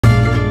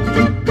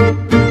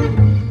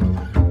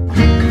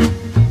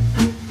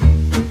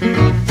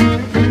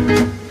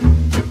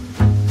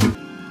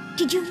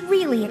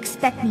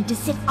to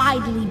sit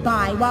idly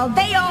by while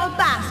they all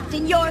basked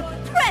in your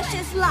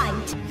precious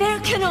light. There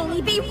can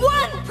only be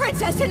one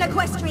princess in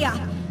Equestria,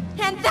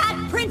 and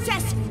that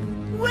princess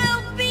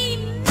will be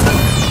me!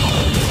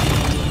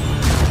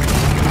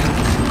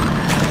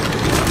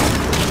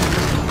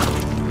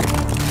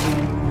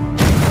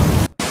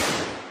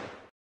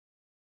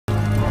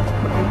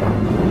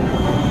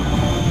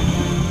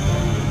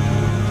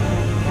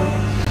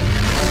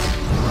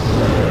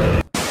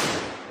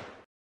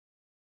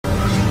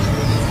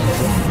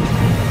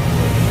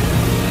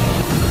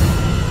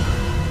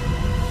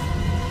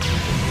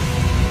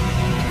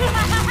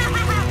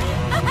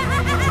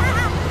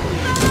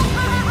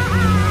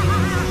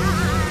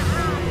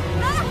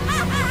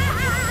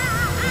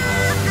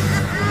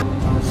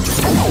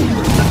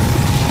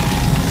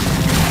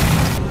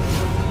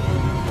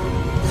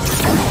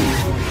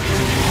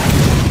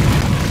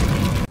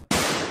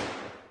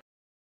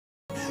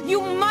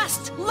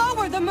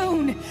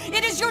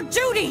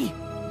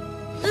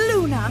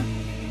 Luna,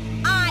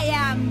 I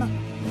am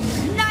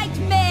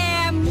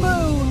Nightmare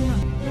Moon.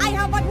 I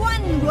have but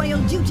one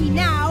royal duty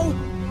now,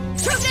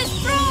 to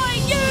destroy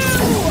you!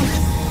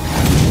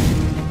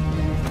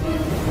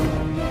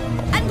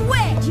 And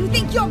where do you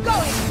think you're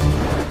going?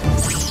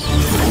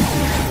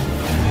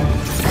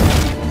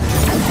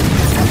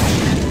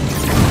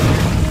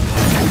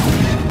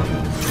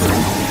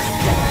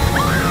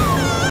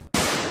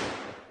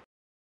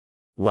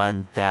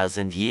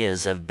 1,000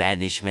 years of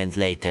banishment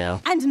later.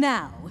 And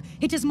now,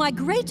 it is my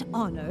great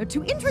honor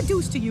to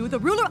introduce to you the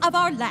ruler of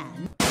our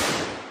land,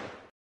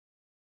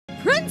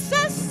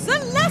 Princess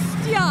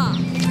Celestia!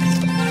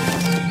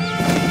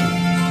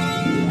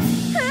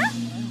 Huh?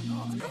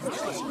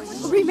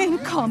 Remain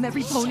calm,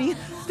 every pony.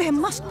 There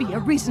must be a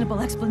reasonable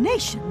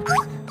explanation.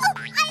 Oh,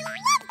 I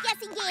love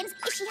guessing games.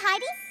 Is she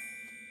hiding?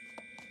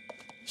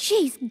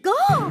 She's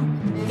gone!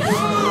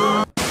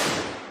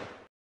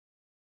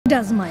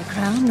 Does my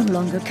crown no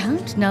longer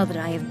count now that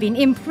I have been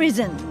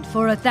imprisoned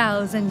for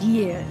 1,000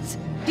 years?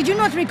 Did you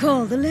not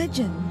recall the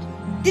legend?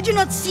 Did you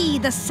not see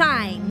the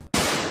sign?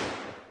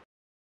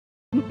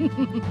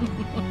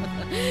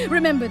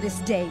 Remember this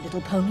day,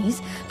 little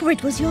ponies, for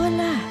it was your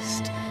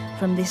last.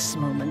 From this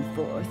moment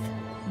forth,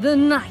 the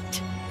night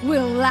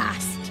will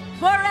last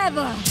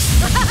forever!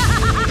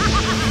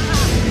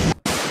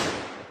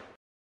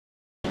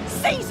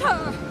 Seize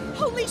her!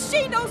 Only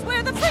she knows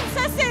where the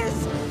princess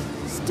is!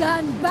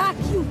 Stand back,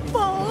 you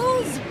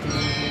fools!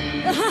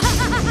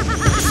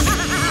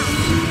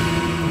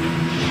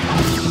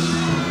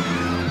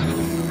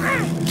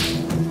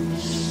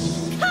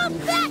 Come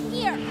back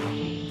here!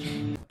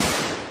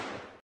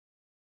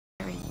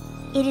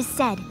 It is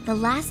said the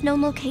last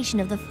known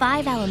location of the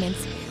 5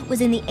 elements was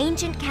in the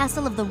ancient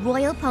castle of the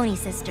Royal Pony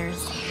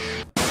Sisters.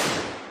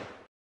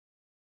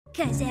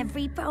 'Cause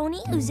every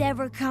pony who's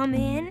ever come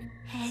in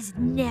has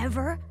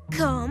never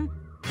come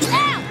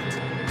out!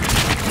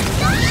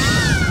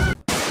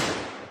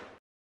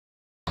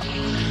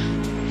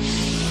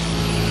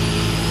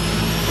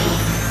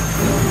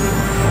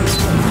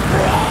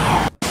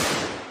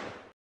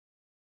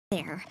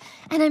 There,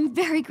 and I'm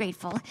very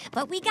grateful,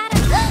 but we gotta...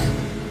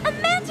 a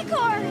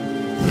manticore!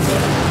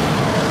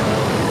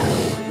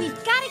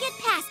 We've gotta get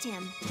past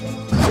him.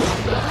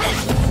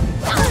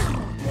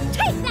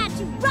 Take that,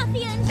 you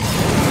ruffian!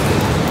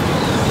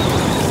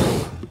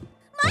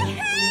 My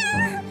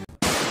hair!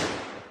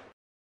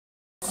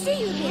 See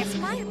you, miss.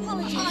 My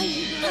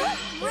apologies.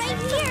 Right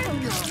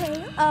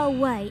here. Oh,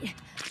 wait.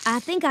 I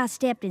think I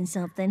stepped in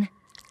something.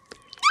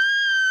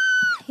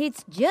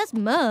 It's just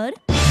mud.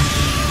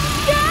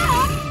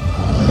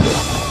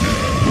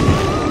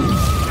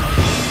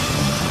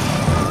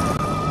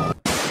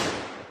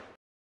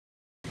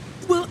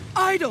 Well,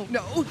 I don't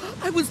know.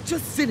 I was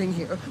just sitting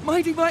here,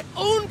 minding my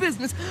own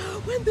business,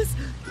 when this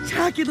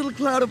tacky little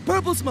cloud of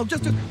purple smoke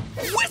just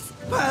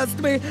whisked past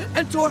me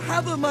and tore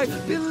half of my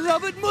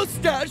beloved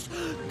mustache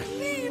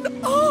clean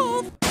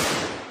off.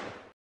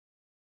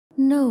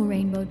 No,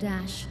 Rainbow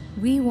Dash.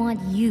 We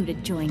want you to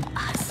join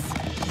us,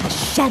 the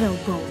Shadow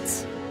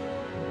Bolts.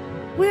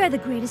 We're the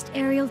greatest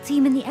aerial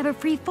team in the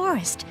Everfree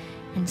Forest,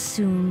 and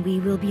soon we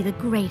will be the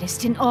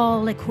greatest in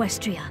all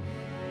Equestria.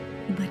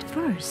 But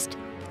first,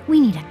 we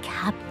need a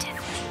captain.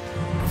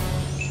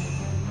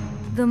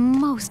 The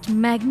most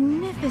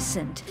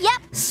magnificent,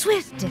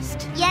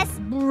 swiftest,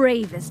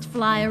 bravest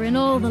flyer in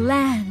all the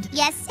land.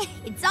 Yes,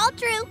 it's all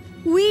true.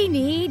 We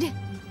need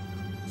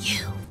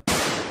you.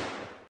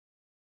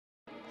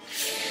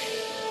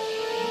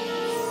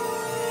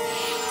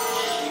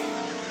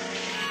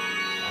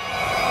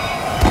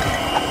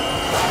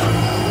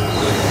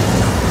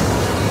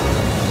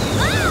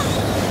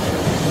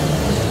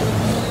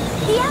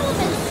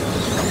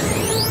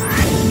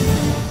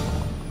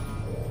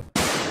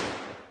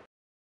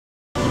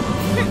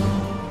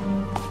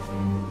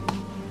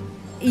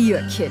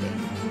 You're kidding.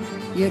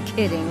 You're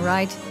kidding,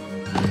 right?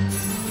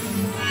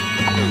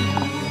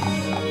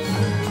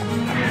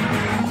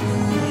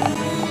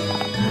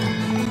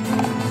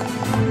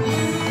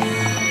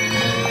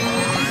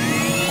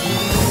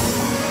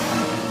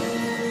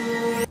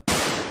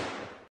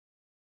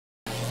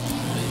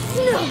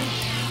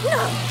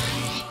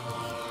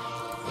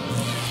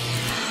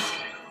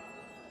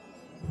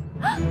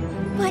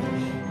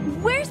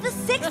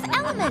 sixth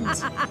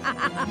element.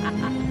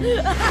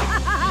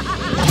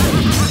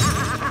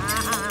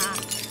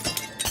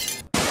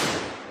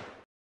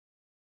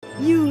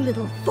 You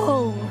little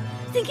fool!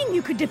 Thinking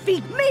you could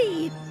defeat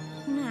me!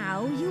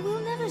 Now you will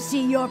never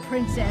see your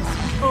princess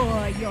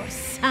or your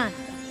son.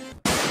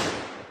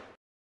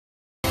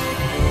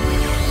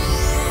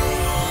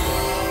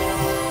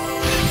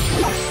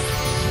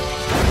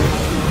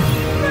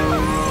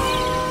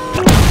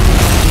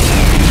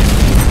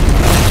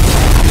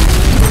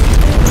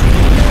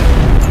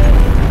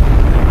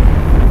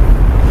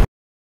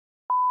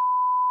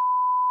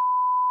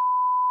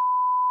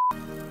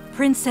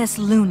 Princess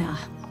Luna.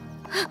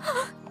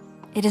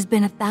 It has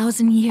been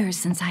 1,000 years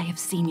since I have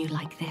seen you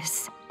like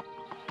this.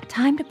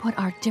 Time to put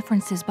our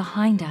differences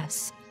behind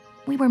us.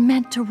 We were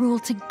meant to rule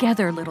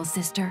together, little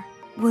sister.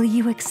 Will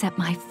you accept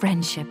my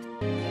friendship?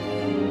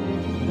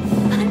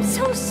 I'm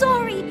so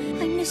sorry!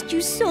 I missed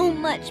you so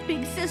much,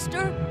 big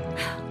sister.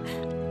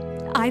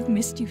 I've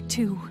missed you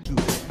too.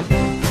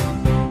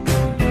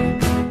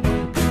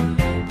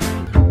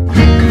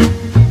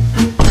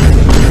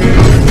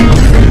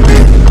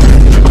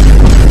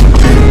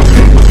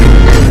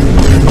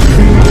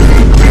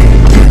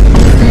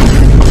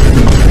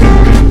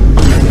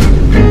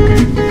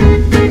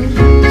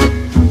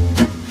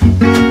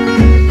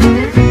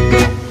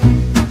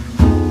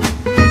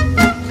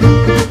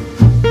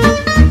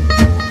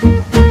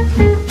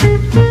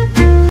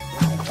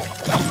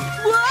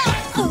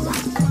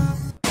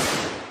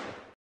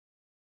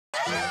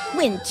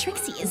 When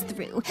Trixie is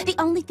through, the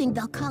only thing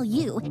they'll call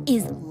you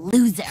is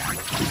loser.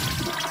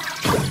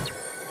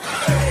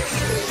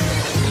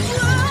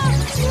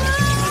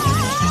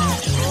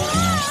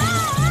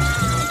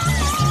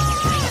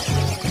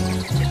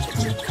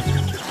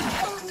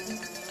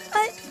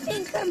 I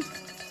think I'm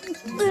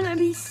gonna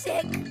be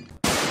sick.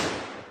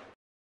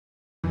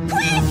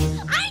 Quick!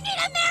 I need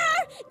a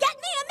mirror! Get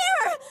me a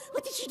mirror!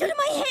 What did she do to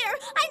my hair?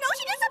 I know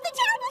she did something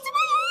terrible to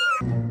my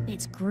hair!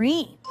 It's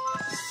green.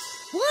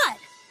 What?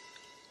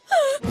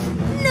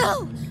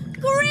 No!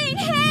 Green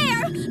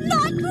hair!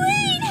 Not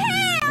green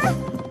hair!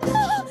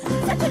 Oh,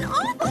 such an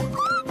awful,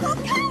 awful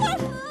color!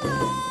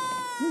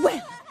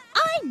 Well,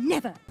 I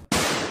never.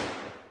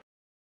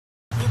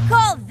 You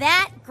call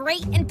that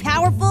great and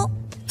powerful?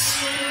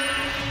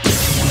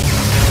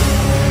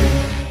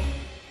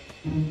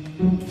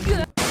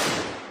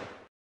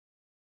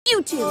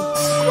 You two!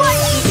 What?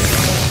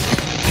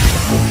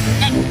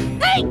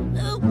 Hey!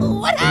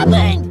 What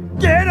happened?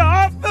 Get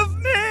off of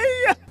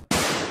me!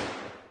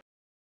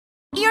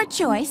 Your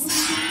choice.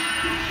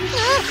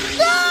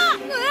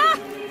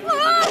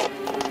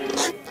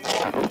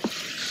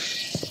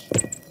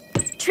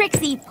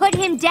 Trixie, put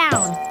him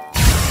down.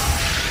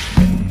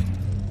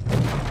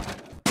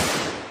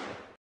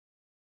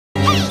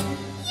 Hey!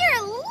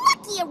 You're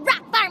lucky a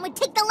rock farm would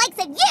take the likes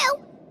of you!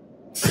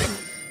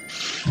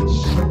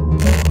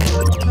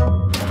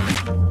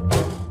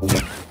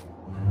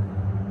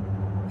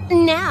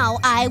 Now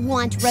I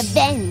want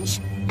revenge.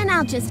 And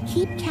I'll just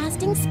keep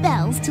casting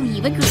spells till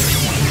you agree.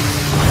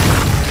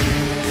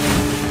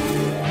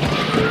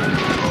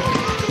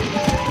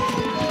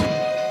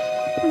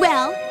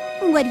 Well,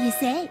 what do you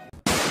say?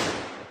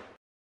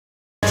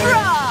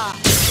 Draw!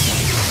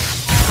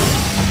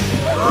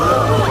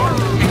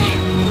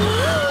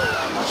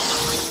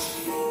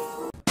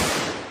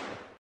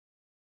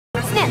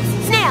 Snips,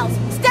 snails,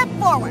 step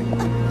forward!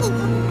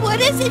 What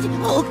is it?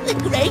 Oh, the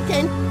great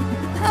and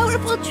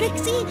powerful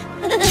Trixie!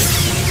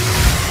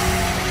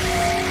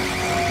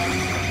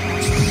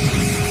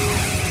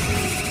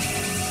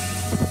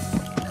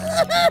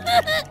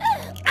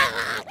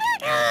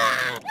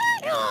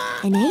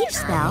 An age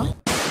spell?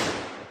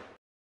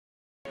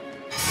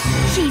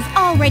 She's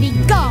already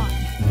gone!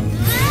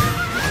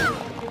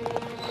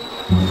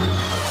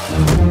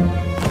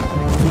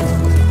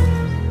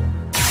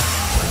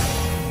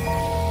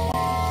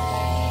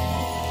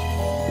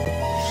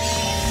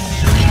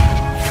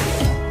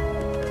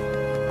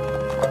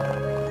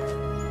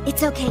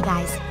 It's okay,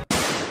 guys.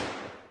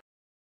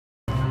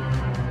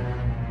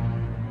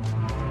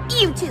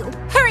 You two,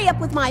 hurry up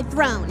with my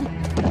throne!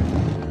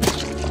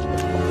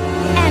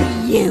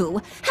 And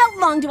you! How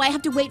long do I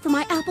have to wait for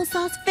my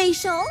applesauce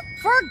facial?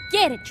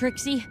 Forget it,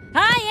 Trixie.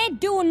 I ain't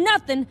doing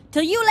nothing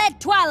till you let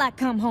Twilight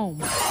come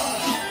home. Okay,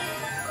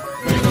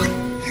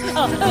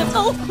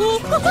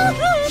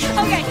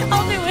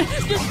 I'll do it.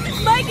 Just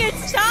make it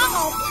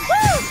stop.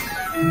 Woo!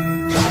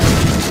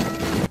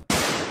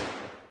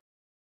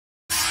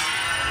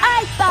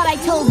 I thought I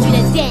told you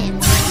to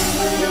dance.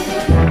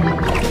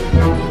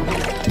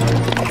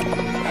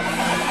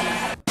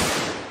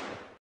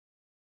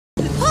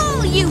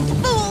 Pull, you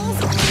fools!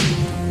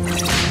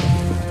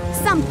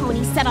 Some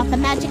ponies set off the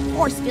magic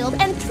force field,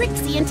 and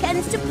Trixie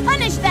intends to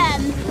punish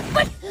them.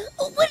 But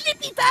wouldn't it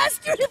be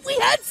faster if we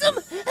had some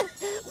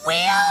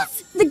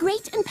wheels? The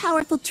great and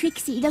powerful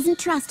Trixie doesn't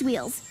trust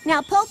wheels.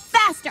 Now pull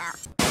faster!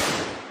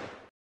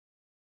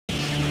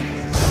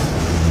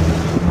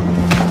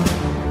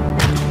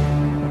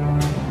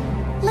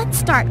 Let's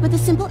start with a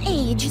simple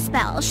age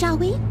spell, shall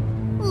we?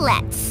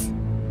 Let's.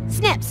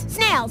 Snips,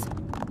 snails,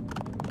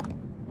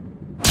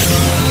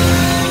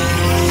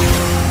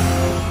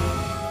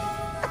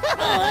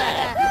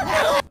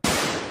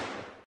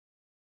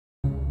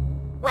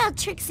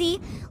 Trixie.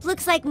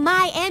 Looks like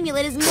my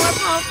amulet is more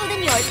powerful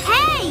than yours.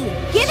 Hey!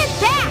 Give it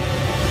back!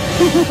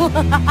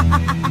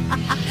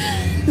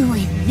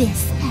 With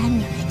this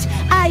amulet,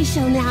 I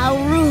shall now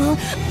rule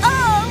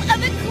all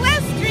of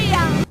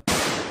Equestria!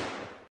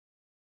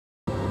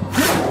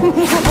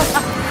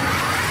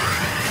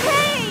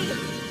 Hey!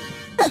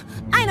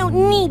 I don't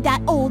need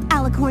that old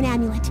alicorn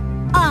amulet.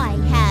 I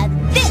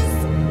have this!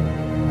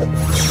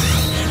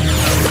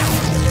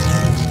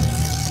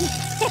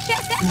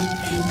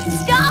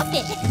 Stop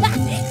it!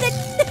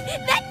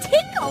 That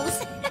tickles!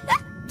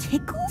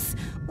 Tickles?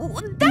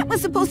 That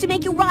was supposed to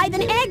make you writhe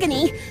in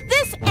agony.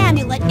 This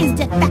amulet is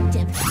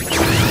defective.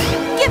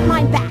 Give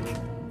mine back.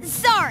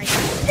 Sorry,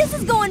 this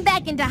is going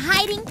back into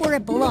hiding where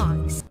it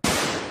belongs.